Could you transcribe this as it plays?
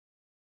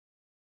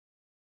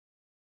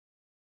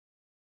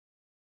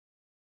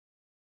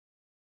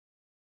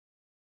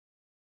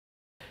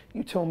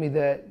You told me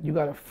that you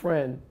got a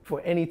friend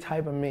for any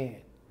type of man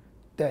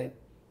that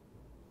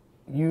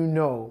you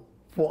know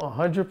for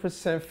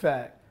 100%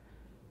 fact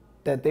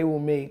that they will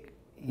make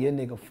your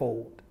nigga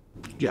fold.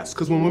 Yes,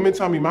 because when women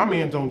tell me my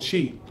man don't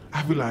cheat,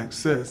 I be like,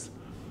 sis,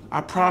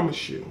 I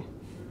promise you,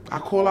 I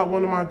call out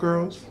one of my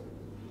girls,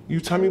 you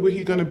tell me where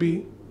he gonna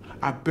be,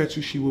 I bet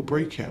you she will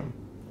break him.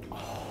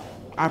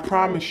 I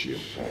promise you.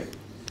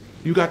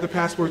 You got the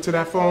password to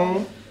that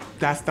phone,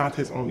 that's not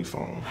his only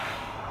phone.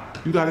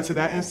 You got it to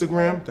that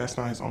Instagram, that's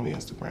not his only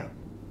Instagram.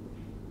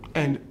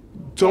 And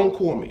don't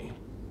call me.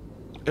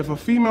 If a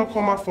female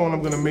call my phone,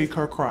 I'm gonna make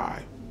her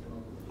cry.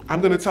 I'm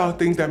gonna tell her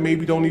things that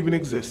maybe don't even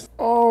exist.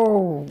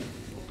 Oh.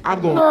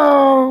 I'm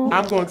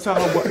gonna tell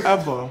her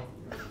whatever.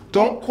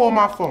 Don't call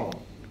my phone.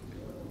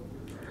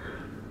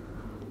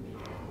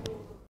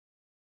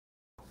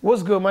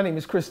 What's good? My name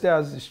is Chris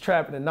Dollaz. This is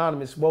Trappin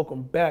Anonymous.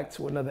 Welcome back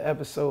to another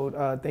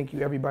episode. Thank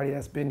you everybody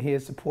that's been here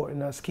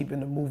supporting us,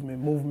 keeping the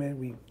movement.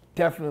 We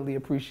definitely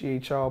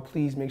appreciate y'all.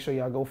 Please make sure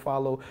y'all go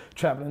follow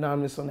Trappin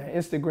Anonymous on that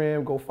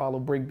Instagram. Go follow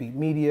Breakbeat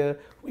Media.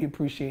 We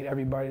appreciate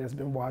everybody that's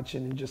been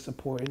watching and just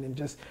supporting and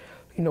just,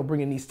 you know,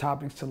 bringing these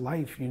topics to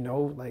life, you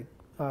know, like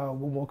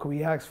what more can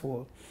we ask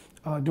for?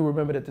 Do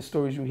remember that the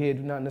stories you hear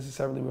do not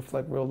necessarily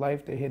reflect real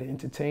life. They're here to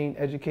entertain,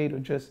 educate, or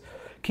just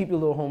keep your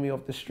little homie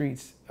off the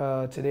streets.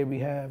 Today we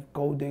have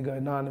Gold Digger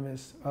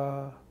Anonymous.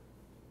 Y'all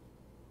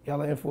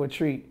are in for a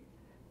treat.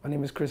 My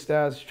name is Chris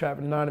Dollaz,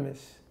 Trappin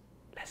Anonymous.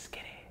 Let's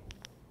get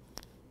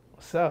it.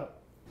 What's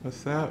up?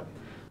 What's up?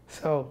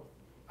 So,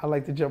 I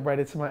like to jump right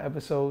into my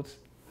episodes.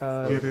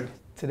 Get it.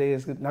 Today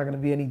is not gonna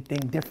be anything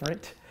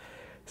different.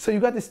 So you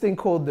got this thing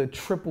called the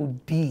triple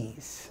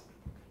D's.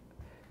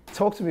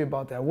 Talk to me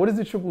about that. What is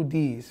the triple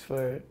D's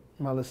for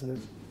my listeners?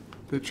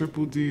 The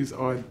triple D's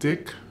are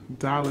dick,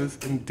 dollars,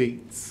 and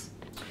dates.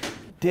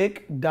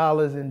 Dick,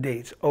 dollars, and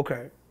dates.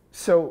 Okay.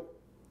 So,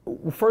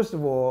 first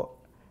of all,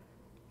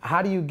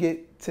 how do you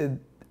get to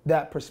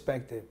that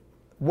perspective?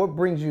 What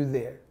brings you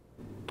there?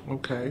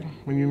 Okay,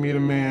 when you meet a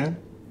man,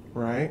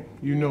 right,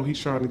 you know he's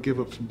trying to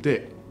give up some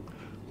dick.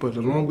 But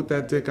along with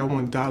that dick, I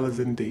want dollars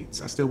and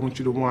dates. I still want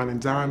you to wine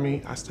and dine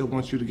me. I still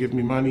want you to give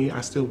me money.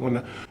 I still want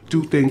to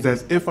do things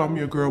as if I'm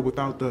your girl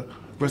without the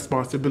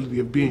responsibility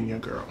of being your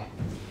girl.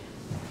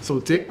 So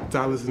dick,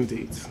 dollars, and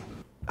dates.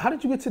 How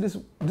did you get to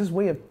this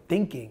way of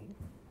thinking?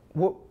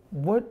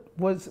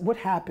 What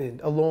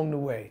happened along the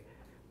way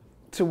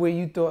to where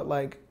you thought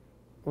like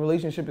a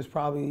relationship is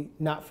probably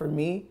not for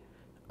me?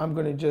 I'm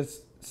gonna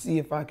just see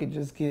if I could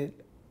just get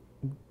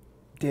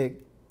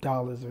dick,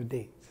 dollars, or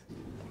dates.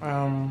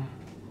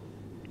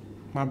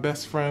 My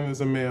best friend is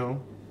a male.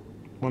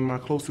 One of my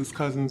closest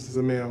cousins is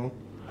a male.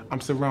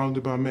 I'm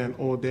surrounded by men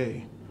all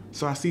day.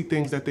 So I see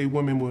things that they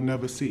women will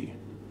never see.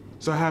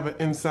 So I have an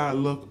inside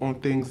look on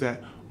things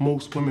that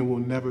most women will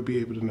never be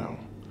able to know.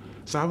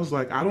 So I was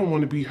like, I don't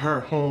want to be her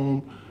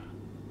home,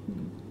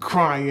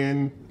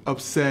 crying,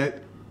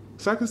 upset.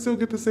 So I can still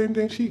get the same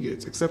thing she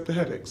gets, except the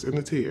headaches and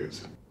the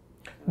tears.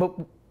 But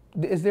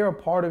is there a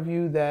part of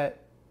you that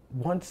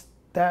wants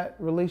that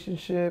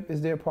relationship? Is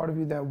there a part of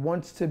you that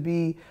wants to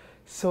be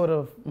sort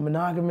of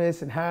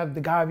monogamous and have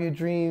the guy of your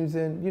dreams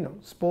and, you know,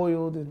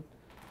 spoiled? And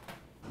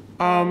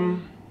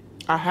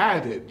I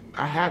have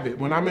it.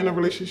 When I'm in a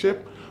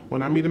relationship,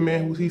 when I meet a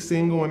man who's he's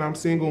single and I'm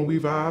single and we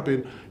vibe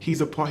and he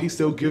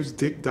still gives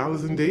dick,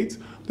 dollars, and dates,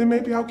 then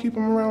maybe I'll keep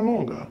him around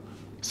longer.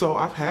 So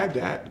I've had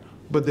that,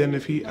 but then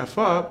if he F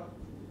up,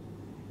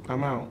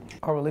 I'm out.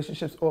 Are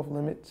relationships off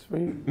limits for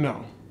you?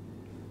 No,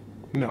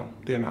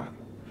 they're not.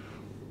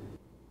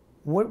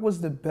 What was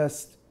the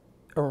best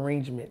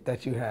arrangement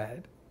that you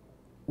had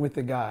with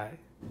the guy?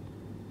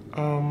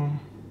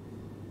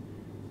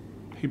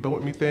 He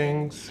bought me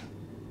things.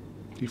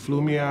 He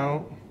flew me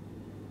out.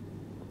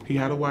 He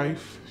had a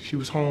wife. She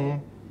was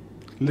home,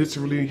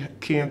 literally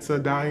cancer,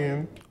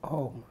 dying.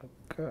 Oh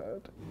my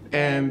God.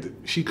 And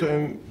she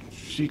couldn't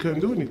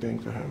do anything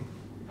for him.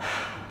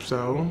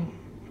 So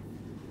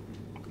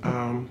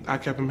I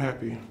kept him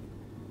happy.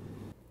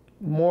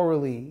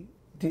 Morally,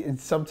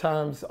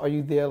 sometimes are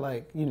you there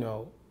like, you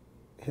know,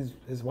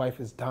 his wife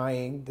is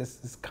dying,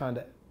 this is kind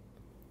of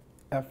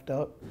effed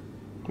up?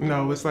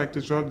 No, it's like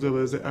the drug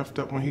dealer is effed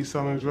up when he's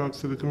selling drugs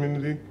to the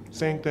community.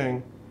 Same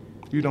thing.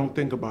 You don't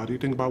think about it. You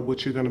think about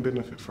what you're going to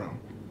benefit from.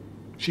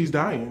 She's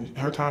dying.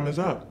 Her time is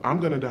up. I'm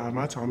going to die.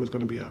 My time is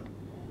going to be up.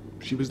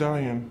 She was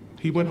dying.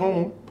 He went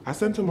home. I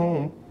sent him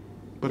home,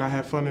 but I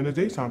had fun in the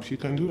daytime. She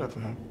couldn't do that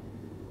for him.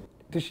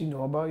 Did she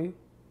know about you?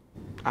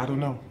 I don't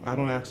know. I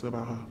don't ask her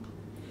about her.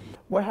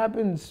 What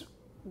happens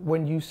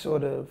when you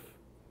sort of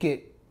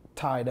get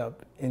tied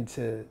up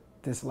into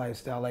this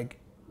lifestyle? Like,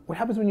 what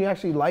happens when you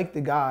actually like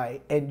the guy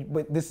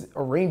but this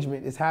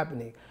arrangement is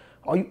happening?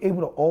 Are you able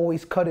to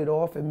always cut it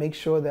off and make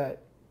sure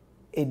that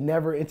it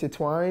never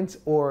intertwines?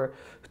 Or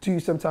do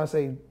you sometimes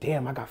say,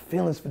 damn, I got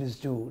feelings for this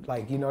dude?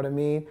 Like, you know what I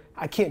mean?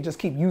 I can't just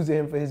keep using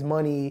him for his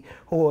money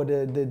or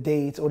the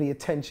dates or the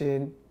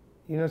attention.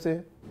 You know what I'm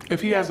saying? If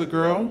he has a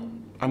girl,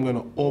 I'm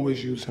gonna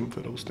always use him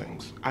for those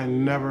things. I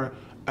never,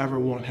 ever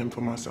want him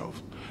for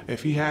myself.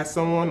 If he has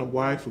someone, a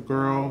wife, a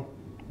girl,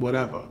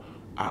 whatever.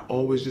 I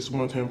always just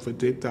want him for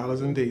dick,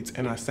 dollars, and dates,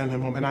 and I send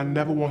him home. And I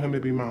never want him to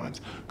be mine,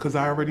 because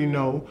I already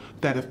know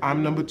that if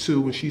I'm number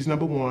 2 and she's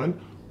number 1,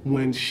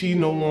 when she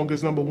no longer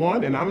is number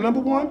 1 and I'm number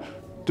 1,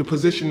 the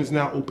position is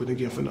now open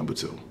again for number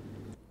 2.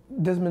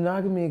 Does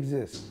monogamy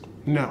exist?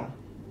 No.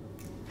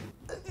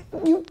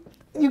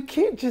 You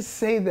can't just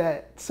say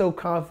that so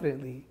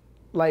confidently.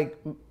 Like,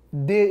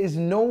 there is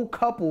no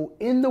couple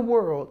in the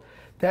world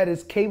that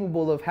is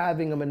capable of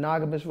having a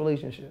monogamous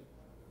relationship.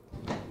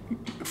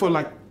 For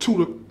like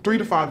 3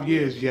 to 5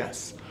 years,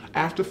 yes.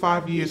 After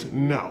 5 years,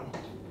 no.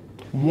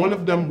 One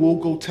of them will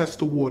go test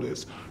the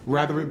waters,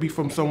 rather it be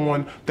from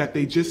someone that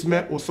they just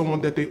met or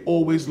someone that they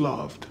always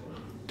loved.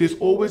 There's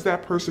always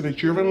that person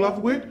that you're in love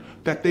with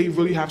that they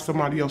really have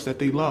somebody else that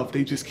they love,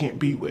 they just can't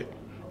be with.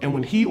 And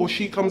when he or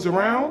she comes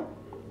around,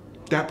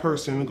 that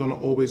person is gonna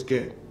always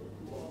get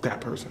that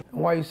person.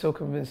 Why are you so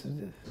convinced of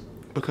this?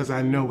 Because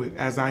I know it,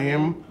 as I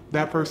am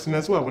that person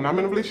as well. When I'm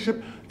in a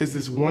relationship, it's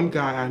this one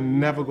guy, I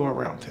never go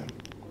around him.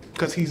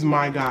 Because he's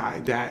my guy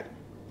that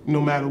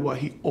no matter what,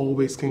 he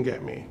always can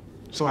get me.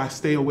 So I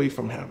stay away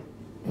from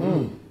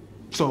him.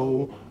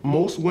 So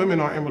most women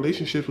are in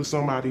relationships with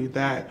somebody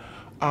that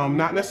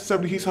not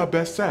necessarily he's her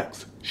best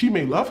sex. She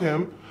may love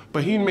him,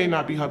 but he may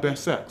not be her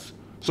best sex.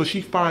 So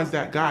she finds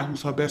that guy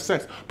who's her best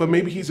sex. But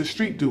maybe he's a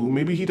street dude.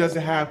 Maybe he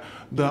doesn't have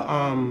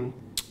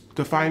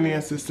the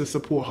finances to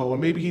support her, or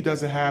maybe he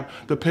doesn't have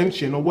the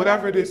pension, or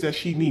whatever it is that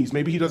she needs.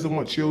 Maybe he doesn't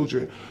want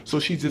children, so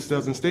she just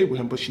doesn't stay with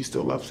him, but she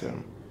still loves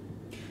him.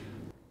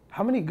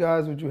 How many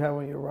guys would you have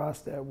on your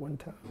roster at one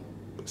time?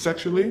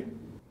 Sexually?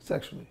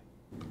 Sexually.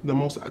 The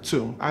most,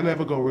 2. I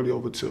never go really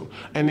over 2.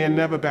 And they're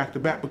never back to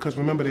back, because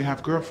remember, they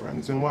have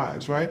girlfriends and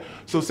wives, right?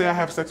 So say I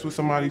have sex with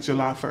somebody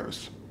July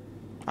 1st.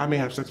 I may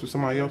have sex with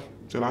somebody else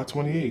July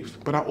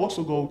 28th. But I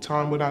also go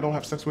time when I don't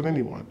have sex with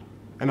anyone,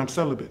 and I'm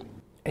celibate.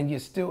 And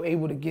you're still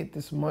able to get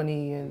this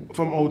money and...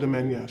 From older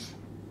men, yes.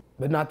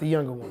 But not the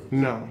younger ones?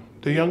 No.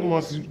 The younger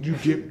ones, you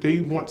get, they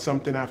want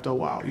something after a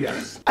while,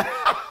 yes.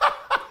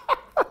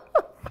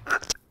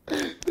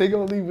 They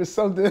gonna leave with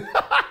something.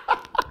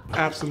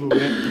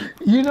 Absolutely.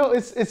 You know,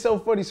 it's so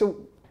funny.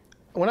 So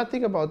when I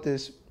think about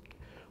this,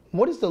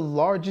 what is the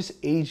largest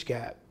age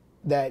gap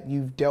that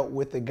you've dealt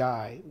with a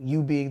guy,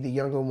 you being the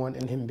younger one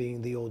and him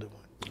being the older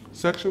one?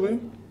 Sexually?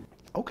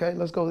 Okay,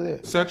 let's go there.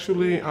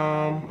 Sexually,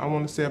 I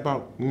want to say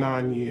about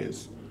 9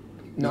 years.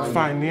 9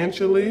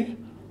 Financially,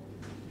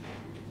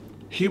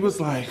 he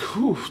was like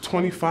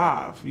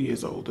 25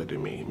 years older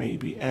than me,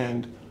 maybe,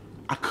 and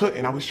I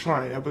couldn't. I was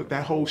trying.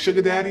 That whole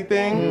sugar daddy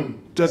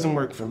thing doesn't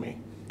work for me.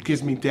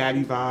 Gives me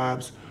daddy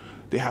vibes.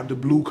 They have the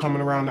blue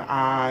coming around the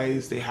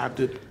eyes. They have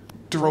the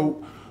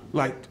throat,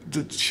 like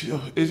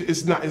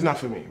it's not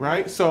for me,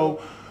 right?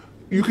 So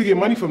you could get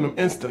money from them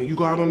instantly. You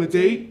go out on a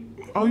date.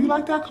 Oh, you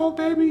like that Coke,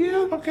 baby?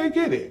 Yeah, okay,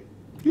 get it.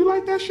 You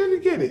like that sugar?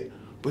 Get it.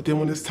 But then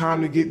when it's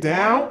time to get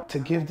down, to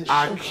give the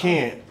I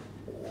can't.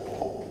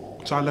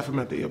 So I left him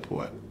at the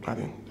airport. I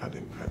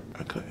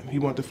couldn't. He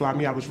wanted to fly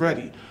me. I was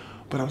ready.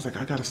 But I was like,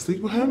 I gotta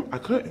sleep with him? I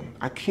couldn't.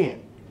 I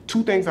can't.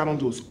 2 things I don't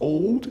do is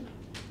old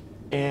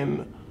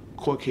and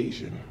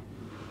Caucasian.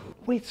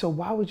 Wait, so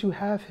why would you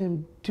have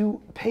him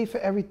pay for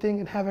everything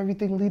and have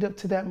everything lead up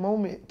to that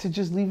moment to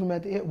just leave him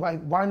at the airport?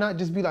 Like, why not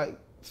just be like,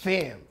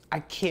 fam, I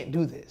can't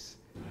do this?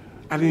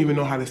 I didn't even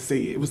know how to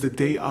say it. It was the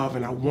day of,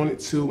 and I wanted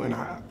to, and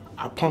I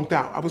punked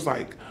out. I was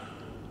like,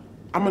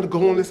 I'm gonna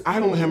go on this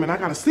island with him, and I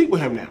gotta sleep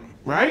with him now,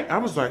 right? I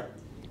was like,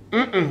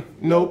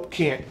 nope,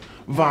 can't.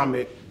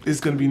 Vomit.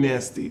 It's gonna be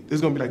nasty. It's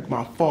gonna be like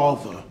my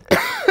father.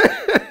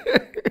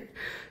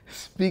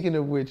 Speaking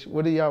of which,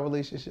 what are y'all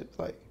relationships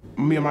like?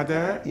 Me and my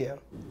dad? Yeah.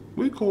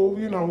 We cool,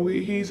 you know,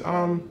 he's,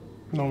 I don't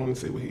want to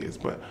say what he is,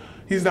 but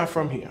he's not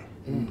from here.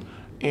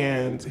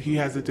 And he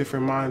has a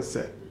different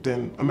mindset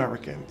than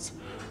Americans.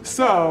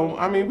 So,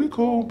 I mean, we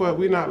cool, but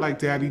we're not like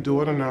daddy,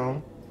 daughter,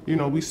 no. You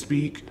know, we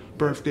speak,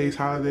 birthdays,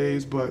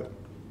 holidays, but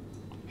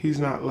he's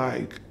not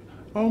like,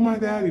 oh, my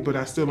daddy, but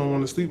I still don't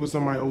want to sleep with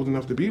somebody old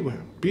enough to be with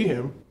him. Be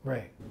him.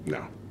 Right.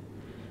 No.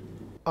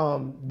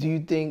 Do you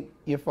think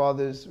you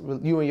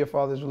and your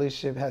father's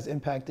relationship has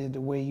impacted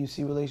the way you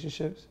see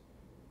relationships?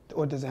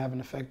 Or does it have an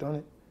effect on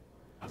it?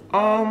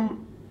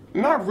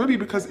 Not really,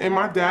 because in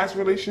my dad's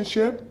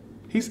relationship,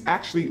 he's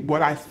actually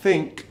what I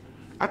think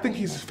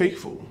he's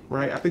faithful,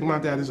 right? I think my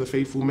dad is a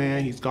faithful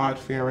man. He's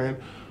God-fearing.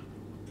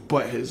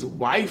 But his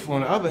wife,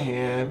 on the other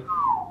hand,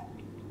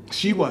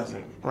 she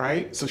wasn't,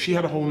 right? So she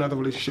had a whole nother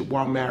relationship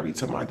while married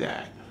to my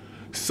dad.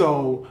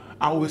 So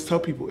I always tell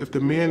people, if the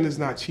man is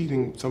not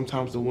cheating,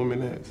 sometimes the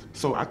woman is.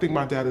 So I think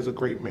my dad is a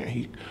great man.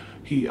 He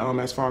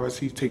as far as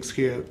he takes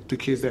care of the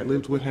kids that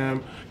lived with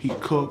him, he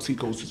cooks, he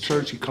goes to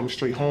church, he comes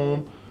straight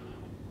home.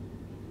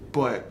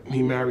 But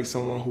he married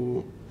someone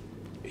who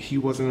he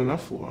wasn't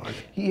enough for.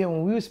 Yeah,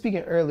 when we were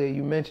speaking earlier,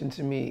 you mentioned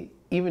to me,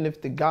 even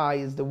if the guy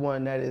is the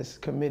one that is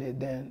committed,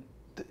 then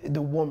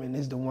the woman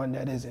is the one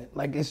that isn't.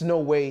 Like, it's no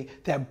way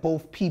that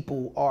both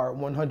people are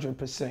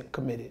 100%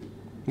 committed.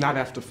 Not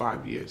after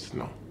 5 years,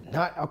 no.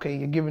 Okay,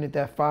 you're giving it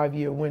that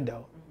 5-year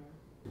window.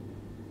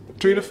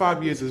 3 to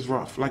 5 years is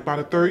rough. Like by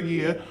the 3rd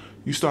year,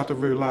 you start to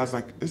realize,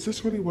 like, is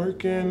this really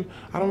working?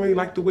 I don't really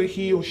like the way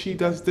he or she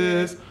does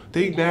this.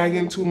 They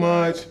nagging too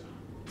much.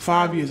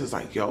 5 years is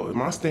like, yo,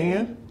 am I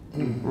staying?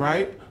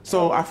 Right?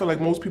 So I feel like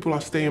most people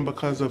are staying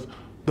because of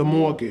the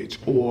mortgage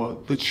or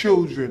the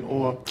children,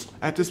 or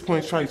at this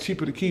point, it's probably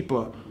cheaper to keep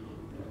her.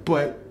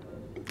 But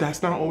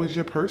that's not always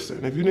your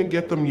person. If you didn't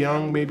get them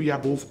young, maybe y'all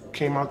both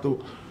came out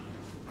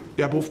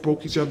y'all both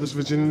broke each other's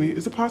virginity.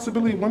 It's a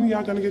possibility one of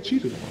y'all gonna get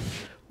cheated on.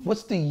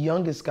 What's the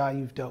youngest guy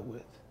you've dealt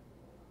with?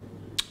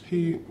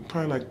 He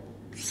probably like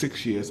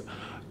 6 years.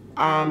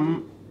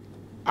 I'm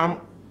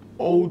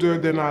older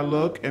than I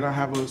look, and I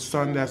have a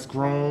son that's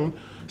grown,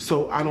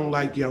 so I don't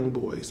like young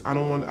boys. I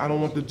don't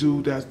want the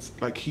dude that's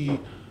like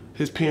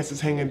his pants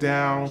is hanging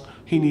down.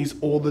 He needs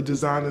all the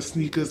designer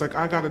sneakers. Like,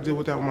 I gotta deal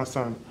with that with my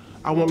son.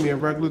 I want me a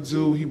regular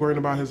dude. He's worried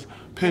about his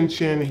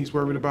pension, and he's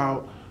worried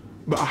about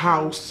a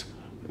house,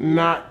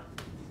 not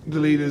the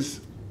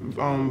latest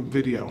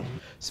video.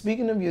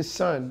 Speaking of your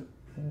son,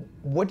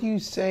 what do you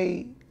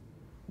say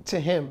to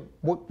him?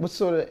 What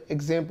sort of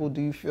example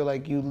do you feel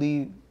like you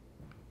leave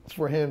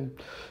for him,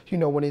 you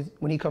know,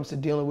 when he comes to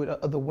dealing with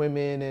other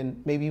women,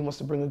 and maybe he wants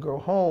to bring a girl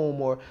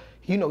home, or,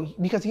 you know,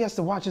 because he has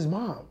to watch his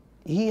mom.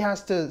 He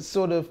has to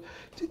sort of,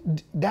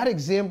 that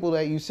example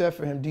that you set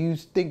for him, do you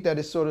think that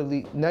it sort of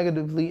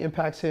negatively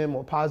impacts him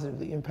or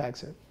positively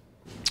impacts him?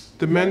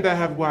 The men that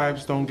have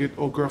wives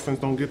or girlfriends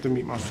don't get to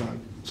meet my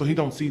son, so he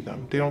don't see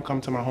them. They don't come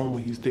to my home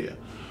when he's there.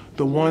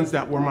 The ones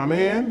that were my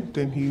man,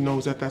 then he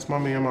knows that that's my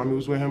man. Mommy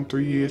was with him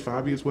 3 years,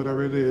 5 years,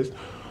 whatever it is.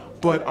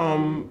 But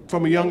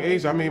from a young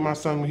age, I made my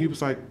son, when he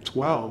was like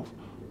 12,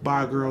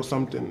 buy a girl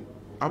something.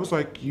 I was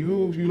like,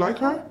 you like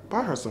her?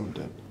 Buy her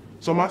something.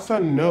 So my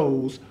son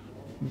knows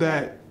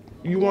that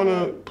you want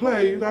to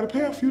play, you got to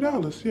pay a few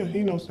dollars. Yeah,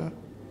 he knows that.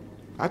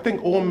 I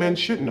think all men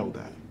should know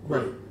that.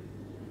 Right.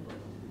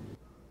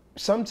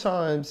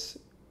 Sometimes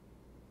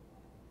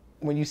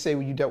when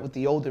you dealt with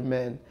the older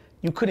men,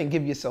 you couldn't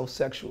give yourself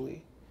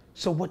sexually.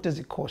 So what does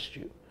it cost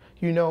you?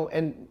 You know,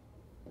 and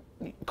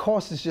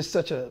cost is just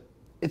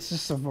it's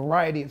just a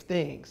variety of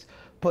things.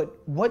 But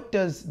what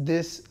does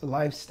this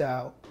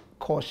lifestyle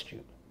cost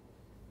you?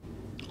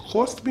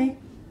 Cost me?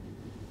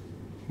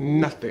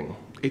 Nothing.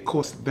 It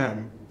costs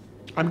them.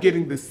 I'm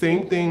getting the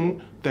same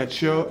thing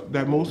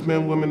that most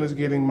men, women is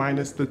getting,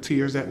 minus the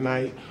tears at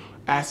night,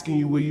 asking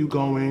you where you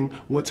going,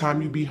 what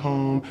time you be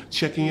home,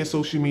 checking your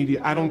social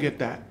media. I don't get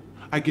that.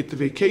 I get the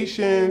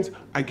vacations,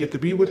 I get to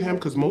be with him,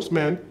 because most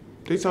men,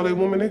 they tell their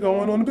woman they're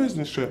going on a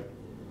business trip.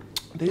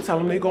 They tell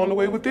them they're going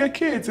away with their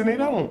kids, and they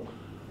don't.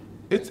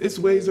 It's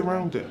ways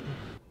around it.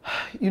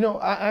 You know,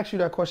 I asked you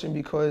that question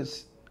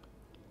because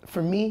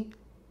for me,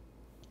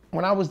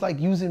 when I was like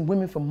using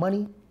women for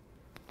money,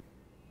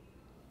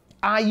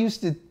 I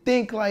used to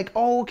think like,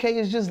 oh, okay,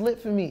 it's just lit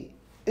for me.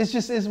 It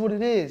just is what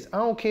it is. I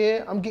don't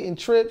care. I'm getting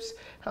trips,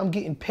 I'm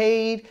getting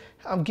paid,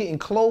 I'm getting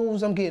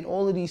clothes, I'm getting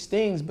all of these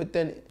things, but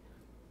then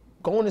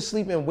going to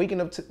sleep and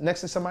waking up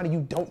next to somebody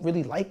you don't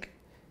really like,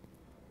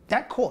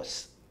 that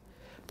costs.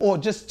 Or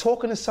just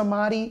talking to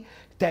somebody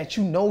that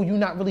you know you're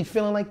not really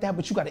feeling like that,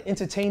 but you got to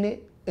entertain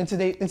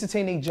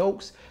their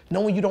jokes,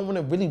 knowing you don't want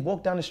to really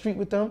walk down the street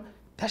with them.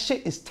 That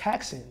shit is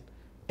taxing,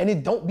 and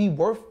it don't be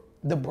worth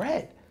the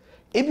bread.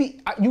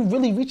 You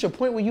really reach a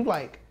point where you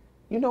like,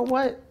 you know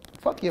what?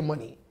 Fuck your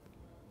money.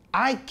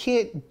 I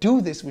can't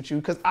do this with you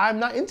because I'm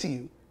not into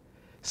you.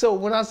 So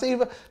when I say,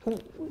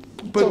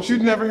 but you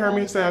never heard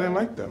me say I didn't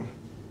like them.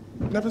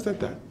 Never said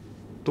that.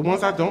 The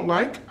ones I don't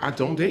like, I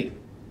don't date.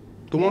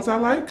 The ones I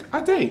like,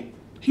 I date.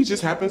 He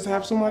just happens to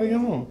have somebody at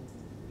home.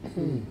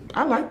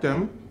 I like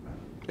them.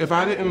 If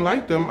I didn't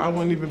like them, I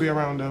wouldn't even be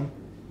around them.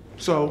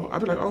 So I'd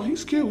be like, oh,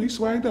 he's cute, he's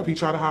swagged up. He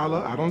tried to holler,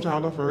 I don't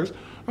holler first.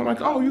 I'm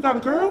like, oh, you got a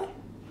girl?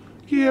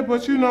 Yeah,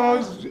 but you know,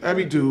 it's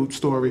every dude's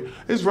story.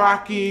 It's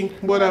rocky,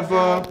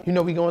 whatever. You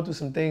know, we going through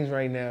some things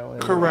right now.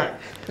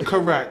 Correct.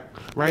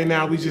 Right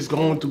now, we just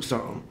going through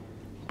something.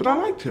 But I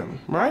liked him,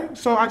 right?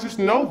 So I just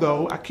know,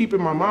 though, I keep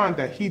in my mind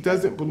that he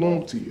doesn't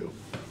belong to you.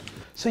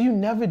 So you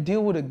never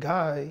deal with a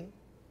guy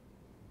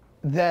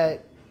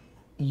that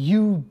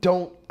you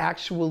don't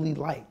actually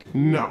like?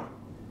 No.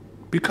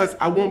 Because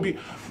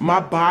my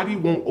body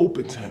won't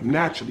open to him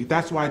naturally.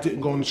 That's why I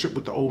didn't go on the trip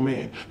with the old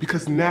man.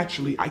 Because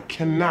naturally, I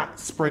cannot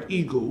spread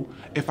ego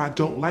if I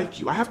don't like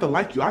you. I have to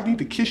like you. I need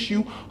to kiss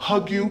you,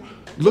 hug you,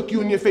 look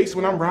you in your face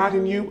when I'm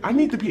riding you. I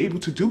need to be able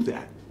to do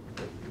that.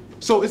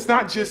 So it's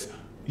not just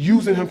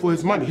using him for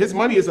his money. His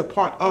money is a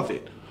part of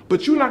it.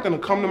 But you're not gonna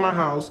come to my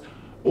house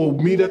or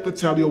meet at the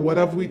telly or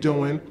whatever we're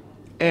doing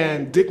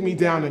and dick me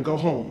down and go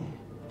home.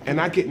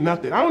 And I get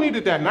nothing. I don't need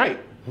it that night.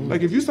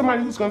 Like, if you're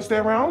somebody who's gonna stay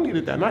around, I don't need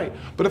it that night.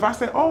 But if I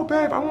say, oh,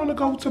 babe, I wanna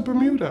go to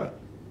Bermuda,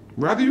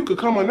 whether you could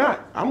come or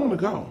not, I wanna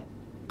go.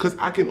 Because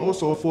I can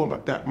also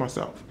afford that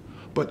myself.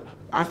 But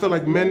I feel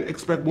like men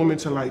expect women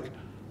to, like,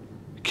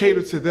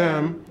 cater to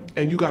them,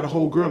 and you got a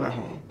whole girl at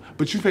home.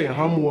 But you paying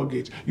her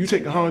mortgage, you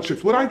taking her on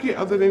trips. What I get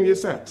other than your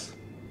sex?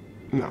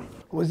 No.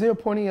 Was there a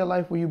point in your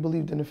life where you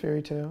believed in a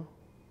fairy tale?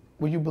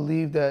 Where you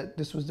believed that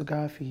this was the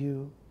guy for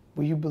you?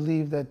 Will you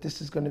believe that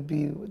this is going to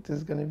be what this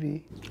is going to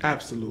be?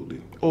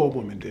 Absolutely. All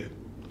women did.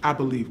 I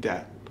believe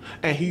that.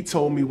 And he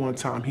told me one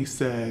time, he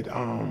said,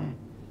 I'm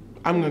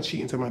going to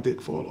cheat until my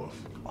dick fall off.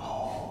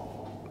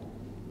 Oh.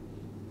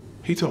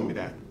 He told me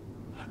that.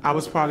 I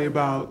was probably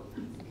about,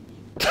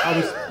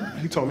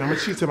 he told me, I'm going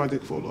to cheat till my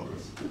dick fall off.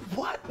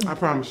 What? I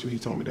promise you, he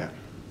told me that.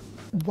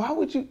 Why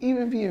would you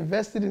even be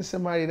invested in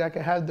somebody that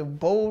could have the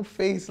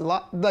bold-faced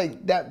lie,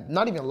 like that,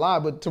 not even lie,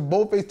 but to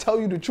bold-face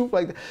tell you the truth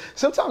like that?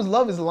 Sometimes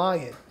love is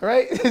lying,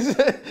 right?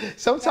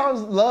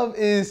 Sometimes love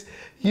is,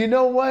 you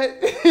know what?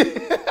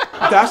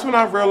 That's when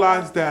I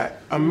realized that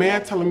a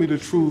man telling me the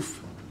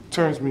truth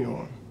turns me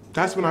on.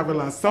 That's when I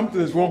realized something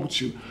is wrong with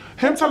you.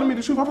 Him telling me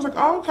the truth, I was like,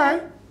 oh,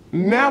 okay.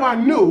 Now I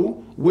knew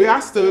where I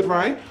stood,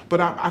 right?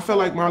 But I felt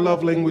like my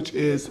love language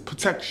is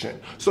protection.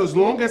 So as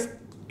long as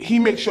he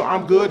makes sure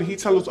I'm good, he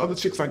tells those other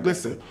chicks, like,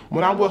 listen,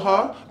 when I'm with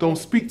her, don't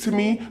speak to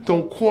me,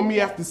 don't call me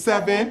after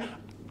 7.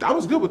 I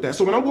was good with that.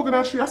 So when I'm walking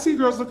down the street, I see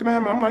girls looking at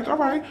him, and I'm like, all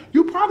right,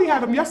 you probably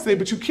had him yesterday,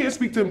 but you can't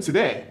speak to him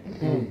today.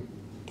 Mm-hmm.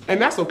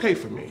 And that's okay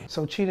for me.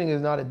 So cheating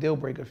is not a deal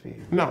breaker for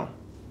you? No.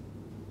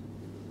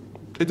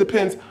 It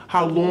depends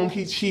how long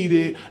he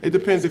cheated. It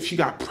depends if she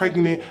got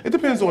pregnant. It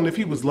depends on if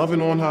he was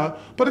loving on her.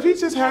 But if he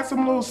just had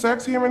some little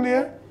sex here and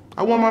there,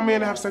 I want my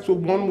man to have sex with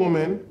one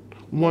woman,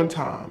 one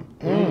time.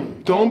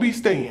 Mm. Don't be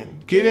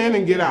staying. Get in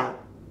and get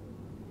out.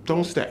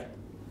 Don't stay.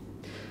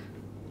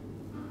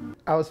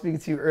 I was speaking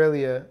to you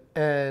earlier,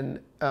 and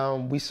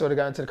we sort of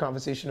got into the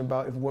conversation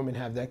about if women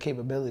have that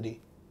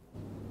capability.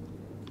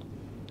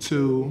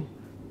 To?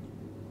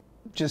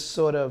 Just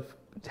sort of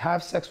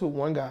have sex with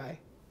one guy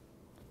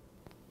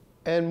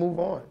and move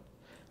on.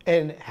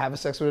 And have a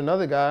sex with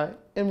another guy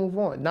and move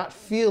on. Not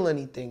feel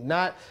anything.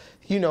 Not,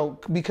 you know,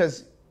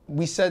 because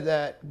we said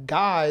that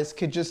guys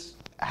could just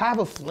have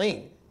a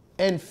fling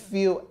and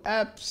feel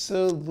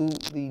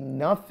absolutely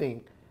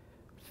nothing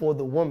for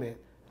the woman.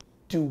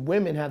 Do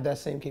women have that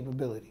same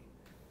capability?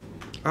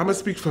 I'm gonna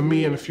speak for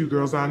me and a few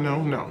girls I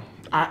know. No.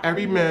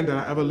 Every man that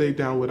I ever laid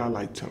down with, I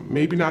liked him.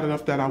 Maybe not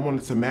enough that I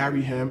wanted to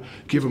marry him,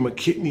 give him a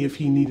kidney if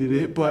he needed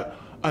it, but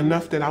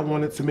enough that I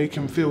wanted to make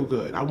him feel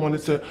good. I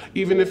wanted to,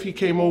 even if he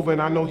came over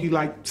and I know he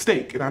liked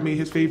steak and I made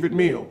his favorite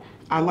meal,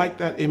 I liked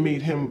that it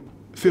made him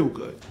feel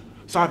good.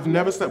 So I've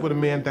never slept with a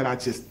man that I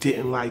just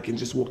didn't like and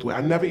just walked away.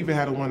 I never even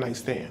had a one-night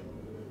stand.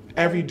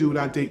 Every dude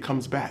I date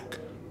comes back.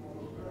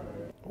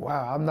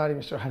 Wow, I'm not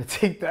even sure how to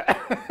take that.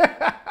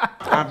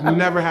 I've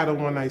never had a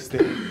one-night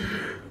stand.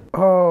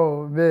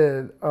 Oh,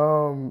 man.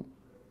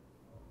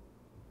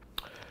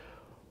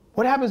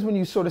 What happens when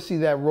you sort of see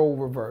that role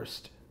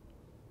reversed?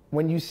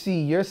 When you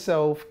see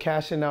yourself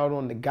cashing out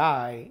on the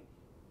guy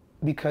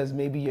because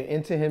maybe you're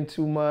into him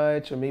too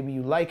much or maybe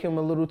you like him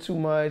a little too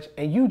much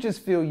and you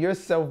just feel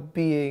yourself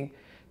being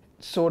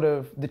sort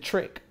of the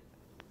trick?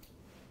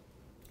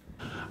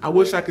 I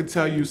wish I could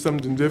tell you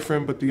something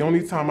different, but the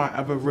only time I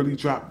ever really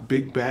dropped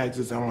big bags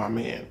is on my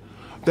man.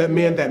 That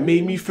man that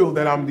made me feel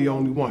that I'm the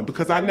only one,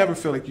 because I never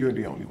feel like you're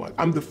the only one.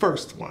 I'm the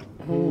first one,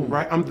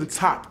 right? I'm the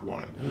top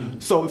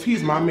one. So if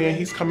he's my man,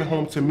 he's coming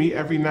home to me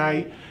every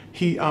night.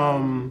 We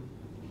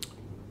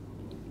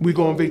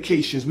go on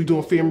vacations, we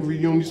doing family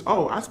reunions.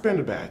 Oh, I spend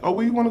a bag. Oh,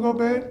 where you wanna go,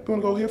 babe? You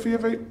wanna go here for your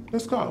vacation?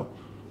 Let's go.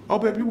 Oh,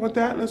 babe, you want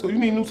that? Let's go. You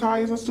need new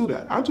tires? Let's do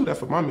that. I'll do that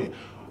for my man.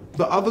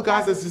 The other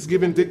guys that's just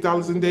giving dick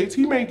dollars and dates,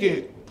 he may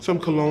get some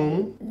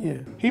cologne. Yeah.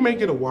 He may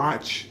get a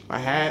watch, a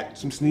hat,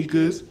 some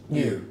sneakers.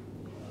 Yeah.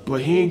 But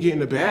he ain't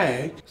getting a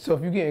bag. So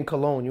if you're getting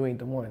cologne, you ain't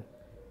the one?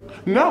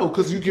 No,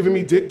 because you're giving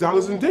me dick,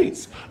 dollars, and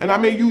dates. And I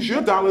may use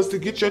your dollars to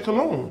get your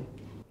cologne.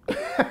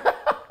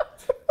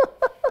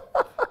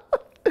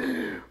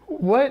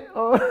 What?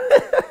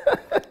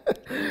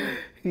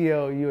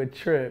 Yo, you a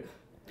trip.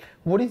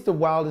 What is the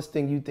wildest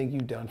thing you think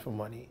you've done for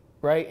money,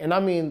 right? And I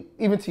mean,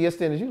 even to your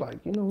standards, you're like,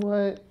 you know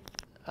what?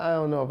 I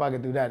don't know if I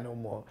could do that no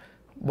more.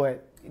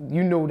 But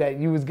you knew that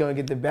you was gonna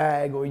get the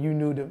bag, or you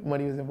knew the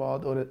money was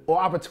involved, or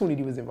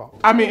opportunity was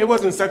involved. I mean, it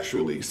wasn't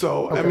sexually.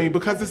 So, okay. I mean,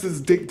 because this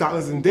is dick,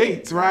 dollars, and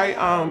dates, right?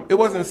 It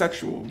wasn't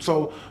sexual.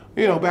 So,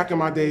 you know, back in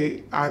my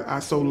day, I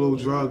sold little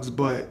drugs,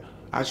 but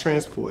I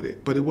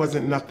transported. But it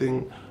wasn't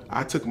nothing.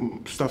 I took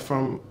stuff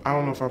from, I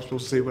don't know if I'm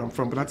supposed to say where I'm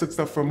from, but I took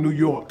stuff from New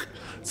York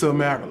to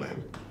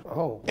Maryland.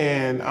 Oh.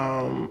 And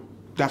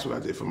that's what I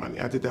did for money.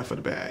 I did that for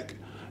the bag.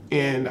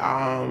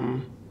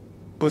 And,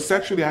 but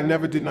sexually, I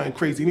never did nothing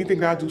crazy.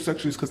 Anything that I do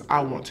sexually is because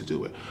I want to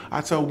do it.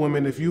 I tell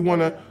women, if you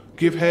want to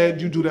give head,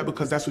 you do that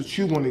because that's what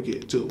you want to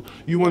get to.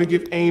 You want to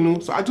give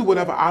anal, so I do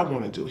whatever I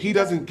want to do. He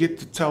doesn't get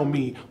to tell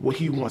me what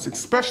he wants,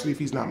 especially if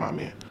he's not my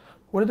man.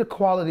 What are the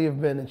quality of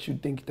men that you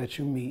think that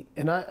you meet?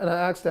 And I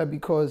ask that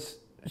because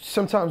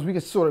sometimes we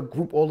can sort of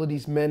group all of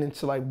these men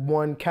into like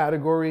one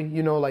category.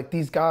 You know, like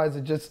these guys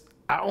are just,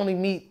 I only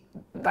meet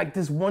like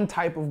this one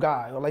type of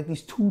guy, or like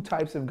these two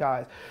types of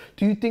guys.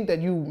 Do you think that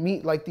you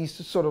meet like these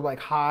sort of like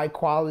high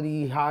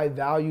quality, high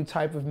value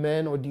type of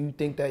men, or do you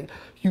think that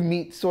you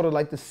meet sort of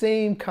like the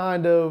same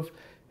kind of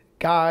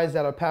guys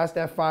that are past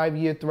that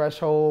 5-year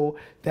threshold,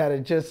 that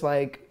are just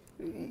like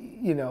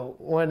you know,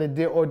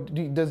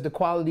 does the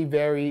quality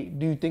vary?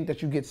 Do you think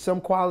that you get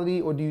some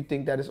quality, or do you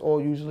think that it's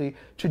all usually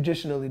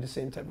traditionally the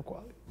same type of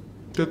quality?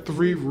 The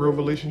 3 real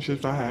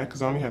relationships I had,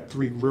 because I only had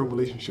 3 real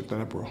relationships that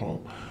I brought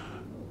home.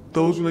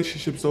 Those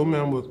relationships,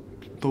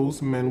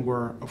 those men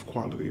were of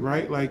quality,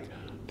 right? Like,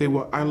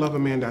 I love a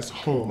man that's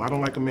home. I don't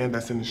like a man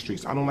that's in the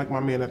streets. I don't like my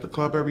man at the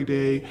club every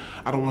day.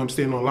 I don't want him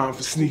standing online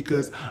for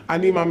sneakers. I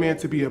need my man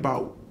to be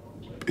about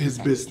his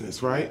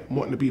business, right?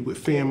 Wanting to be with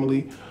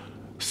family.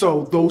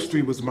 So those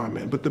 3 was my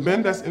men. But the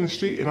men that's in the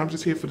street and I'm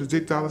just here for the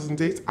dick, dollars, and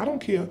dates, I don't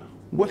care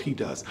what he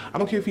does. I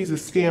don't care if he's a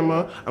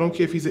scammer. I don't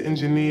care if he's an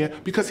engineer,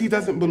 because he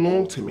doesn't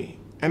belong to me.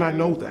 And I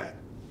know that.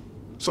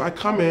 So I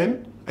come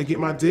in, I get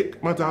my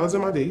dick, my dollars,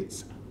 and my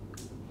dates.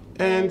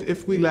 And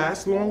if we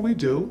last long, we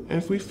do.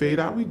 And if we fade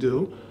out, we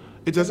do.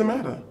 It doesn't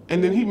matter.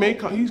 And then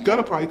he's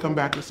gonna probably come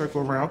back and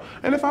circle around.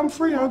 And if I'm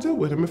free, I'll deal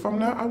with him. If I'm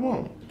not, I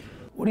won't.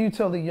 What do you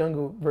tell the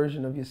younger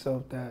version of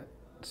yourself that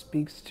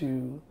speaks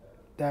to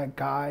that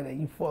guy that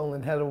you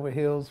fallen head over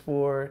heels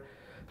for?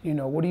 You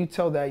know, what do you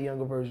tell that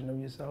younger version of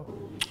yourself?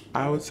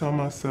 I would tell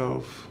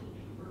myself,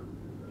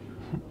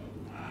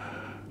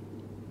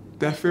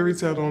 that fairy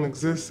tale don't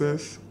exist,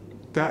 sis.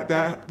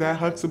 That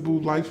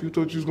Huxtable life you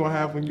thought you was gonna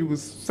have when you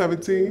was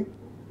 17,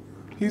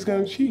 he's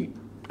gonna cheat.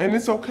 And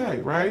it's okay,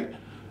 right?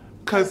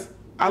 Because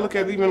I look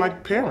at even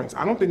like parents.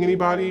 I don't think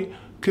anybody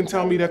can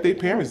tell me that their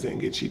parents didn't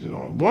get cheated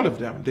on. One of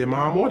them, their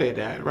mom or their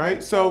dad,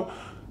 right? So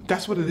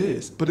that's what it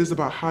is. But it's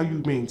about how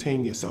you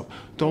maintain yourself.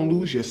 Don't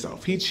lose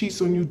yourself. He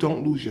cheats on you,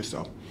 don't lose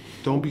yourself.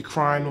 Don't be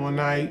crying all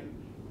night.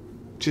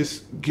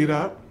 Just get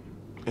up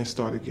and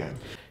start again.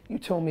 You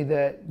told me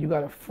that you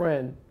got a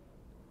friend,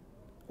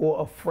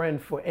 or a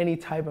friend for any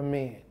type of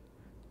man,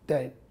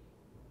 that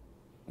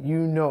you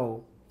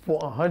know for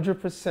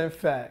 100%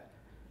 fact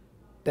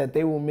that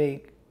they will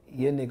make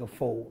your nigga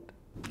fold.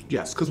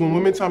 Yes, because when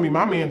women tell me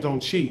my man don't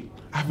cheat,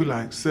 I be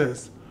like,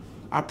 sis,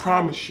 I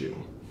promise you,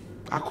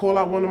 I call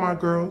out one of my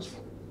girls,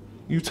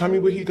 you tell me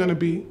where he gonna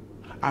be,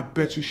 I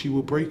bet you she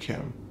will break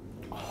him.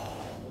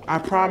 I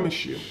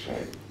promise you.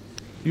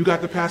 You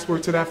got the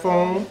password to that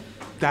phone,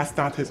 that's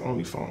not his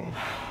only phone.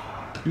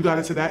 You got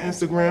it to that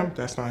Instagram,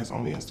 that's not his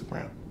only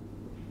Instagram.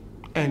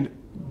 And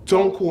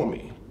don't call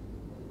me.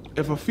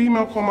 If a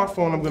female call my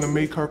phone, I'm gonna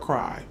make her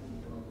cry.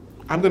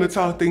 I'm gonna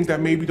tell her things that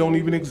maybe don't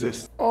even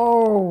exist.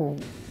 Oh.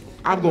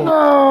 I'm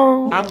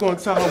gonna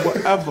tell her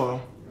whatever.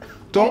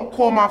 Don't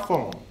call my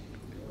phone.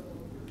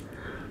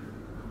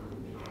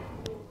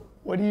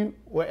 What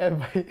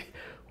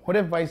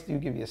advice do you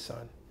give your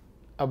son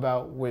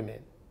about women?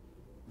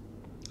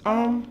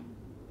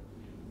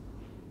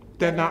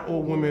 That not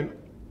all women,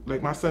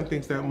 like my son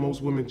thinks that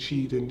most women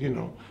cheat, and you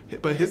know,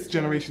 but his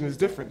generation is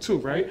different too,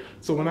 right?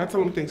 So when I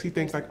tell him things, he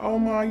thinks like, oh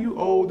my, you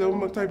old,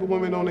 that type of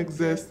women don't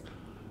exist.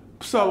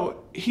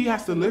 So he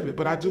has to live it,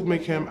 but I do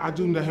let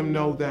him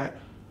know that,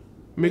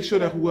 make sure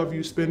that whoever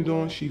you spend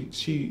on,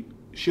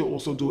 she'll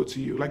also do it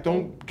to you. Like,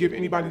 don't give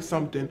anybody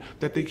something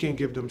that they can't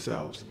give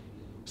themselves.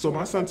 So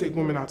my son take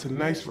women out to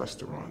nice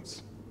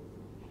restaurants.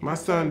 My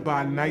son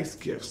buy nice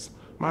gifts.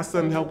 My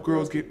son help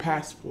girls get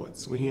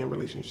passports when he in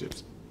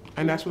relationships.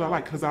 And that's what I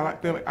like, because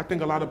I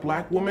think a lot of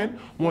black women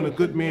want a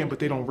good man, but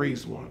they don't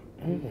raise one.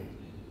 Mm.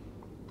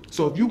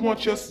 So if you want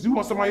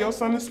somebody else's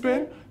son to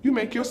spend, you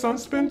make your son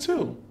spend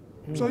too.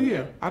 Mm. So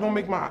yeah, I don't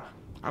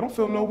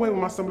feel no way when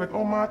my son be like,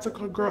 oh my, I took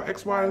her girl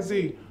X, Y, and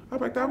Z. I'm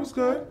like, that was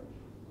good.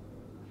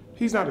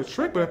 He's not a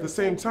trick, but at the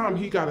same time,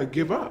 he gotta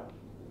give up.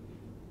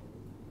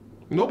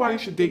 Nobody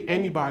should date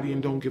anybody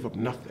and don't give up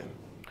nothing.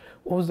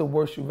 What was the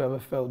worst you've ever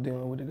felt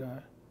dealing with a guy?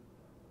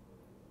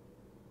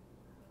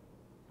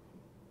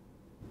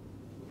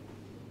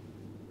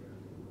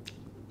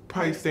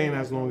 Probably staying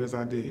as long as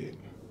I did.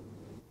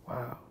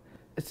 Wow,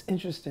 it's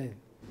interesting.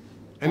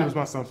 And it was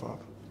my son's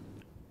father.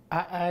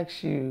 I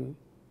asked you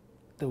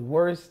the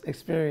worst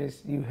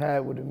experience you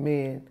had with a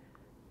man,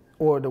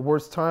 or the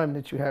worst time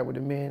that you had with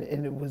a man,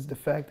 and it was the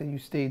fact that you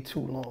stayed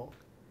too long.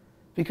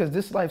 Because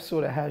this life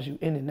sort of has you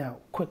in and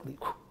out quickly.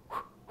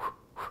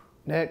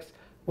 Next,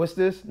 what's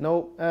this?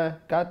 Nope,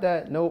 got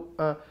that, nope.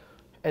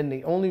 And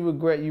the only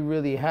regret you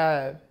really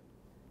have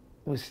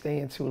was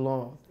staying too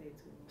long.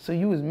 So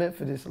you was meant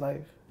for this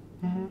life.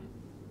 Mm-hmm.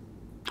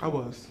 I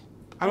was.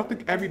 I don't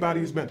think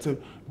everybody's meant to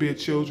bear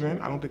children.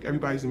 I don't think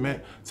everybody's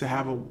meant to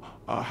have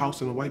a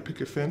house and a white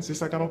picket fence.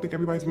 Just like I don't think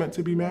everybody's meant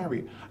to be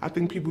married. I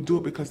think people do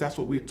it because that's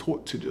what we're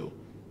taught to do.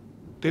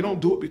 They don't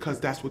do it because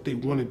that's what they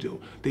want to do.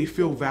 They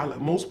feel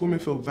valid. Most women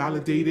feel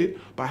validated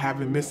by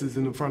having Mrs.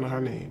 in the front of her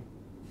name.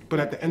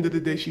 But at the end of the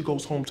day, she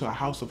goes home to a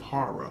house of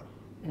horror,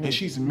 and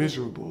she's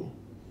miserable.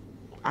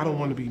 I don't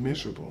want to be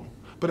miserable.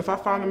 But if I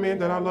find a man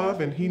that I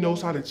love and he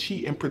knows how to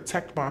cheat and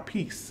protect my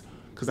peace,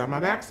 because I'm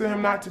not asking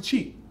him not to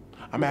cheat,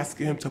 I'm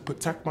asking him to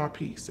protect my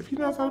peace. If he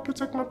knows how to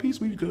protect my peace,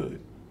 we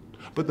good.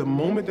 But the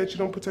moment that you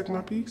don't protect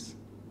my peace,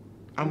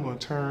 I'm gonna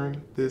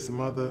turn this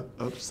mother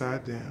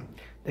upside down.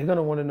 They're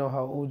gonna wanna know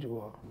how old you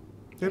are.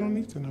 They don't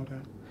need to know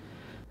that.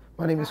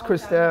 My name is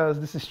Chris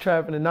Dollaz. This is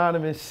Trappin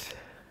Anonymous.